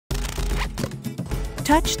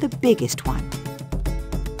touch the biggest one.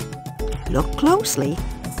 Look closely.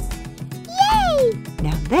 Yay!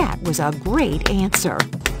 Now that was a great answer.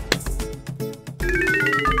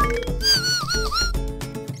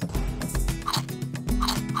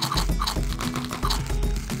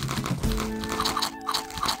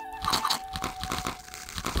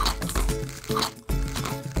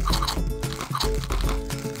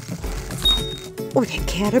 Oh, that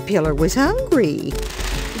caterpillar was hungry.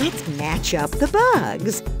 Let's match up the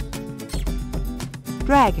bugs.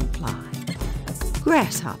 Dragonfly,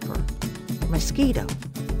 grasshopper, mosquito,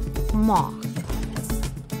 moth,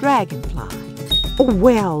 dragonfly. Oh,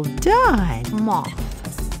 well done, moth.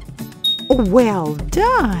 Oh, well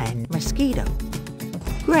done, mosquito,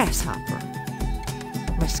 grasshopper,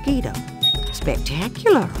 mosquito.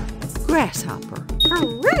 Spectacular, grasshopper.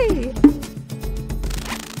 Hooray!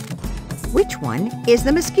 Which one is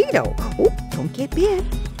the mosquito? Oh, don't get bit.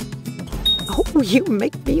 Oh, you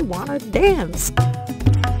make me want to dance.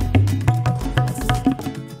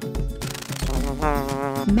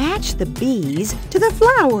 Match the bees to the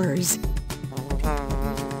flowers.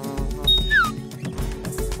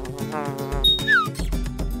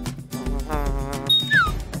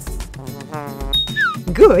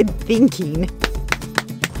 Good thinking.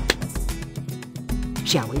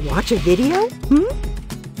 Shall we watch a video?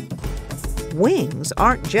 Wings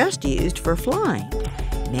aren't just used for flying.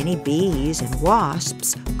 Many bees and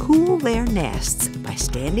wasps cool their nests by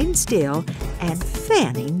standing still and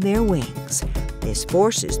fanning their wings. This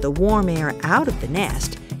forces the warm air out of the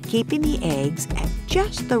nest, keeping the eggs at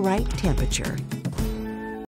just the right temperature.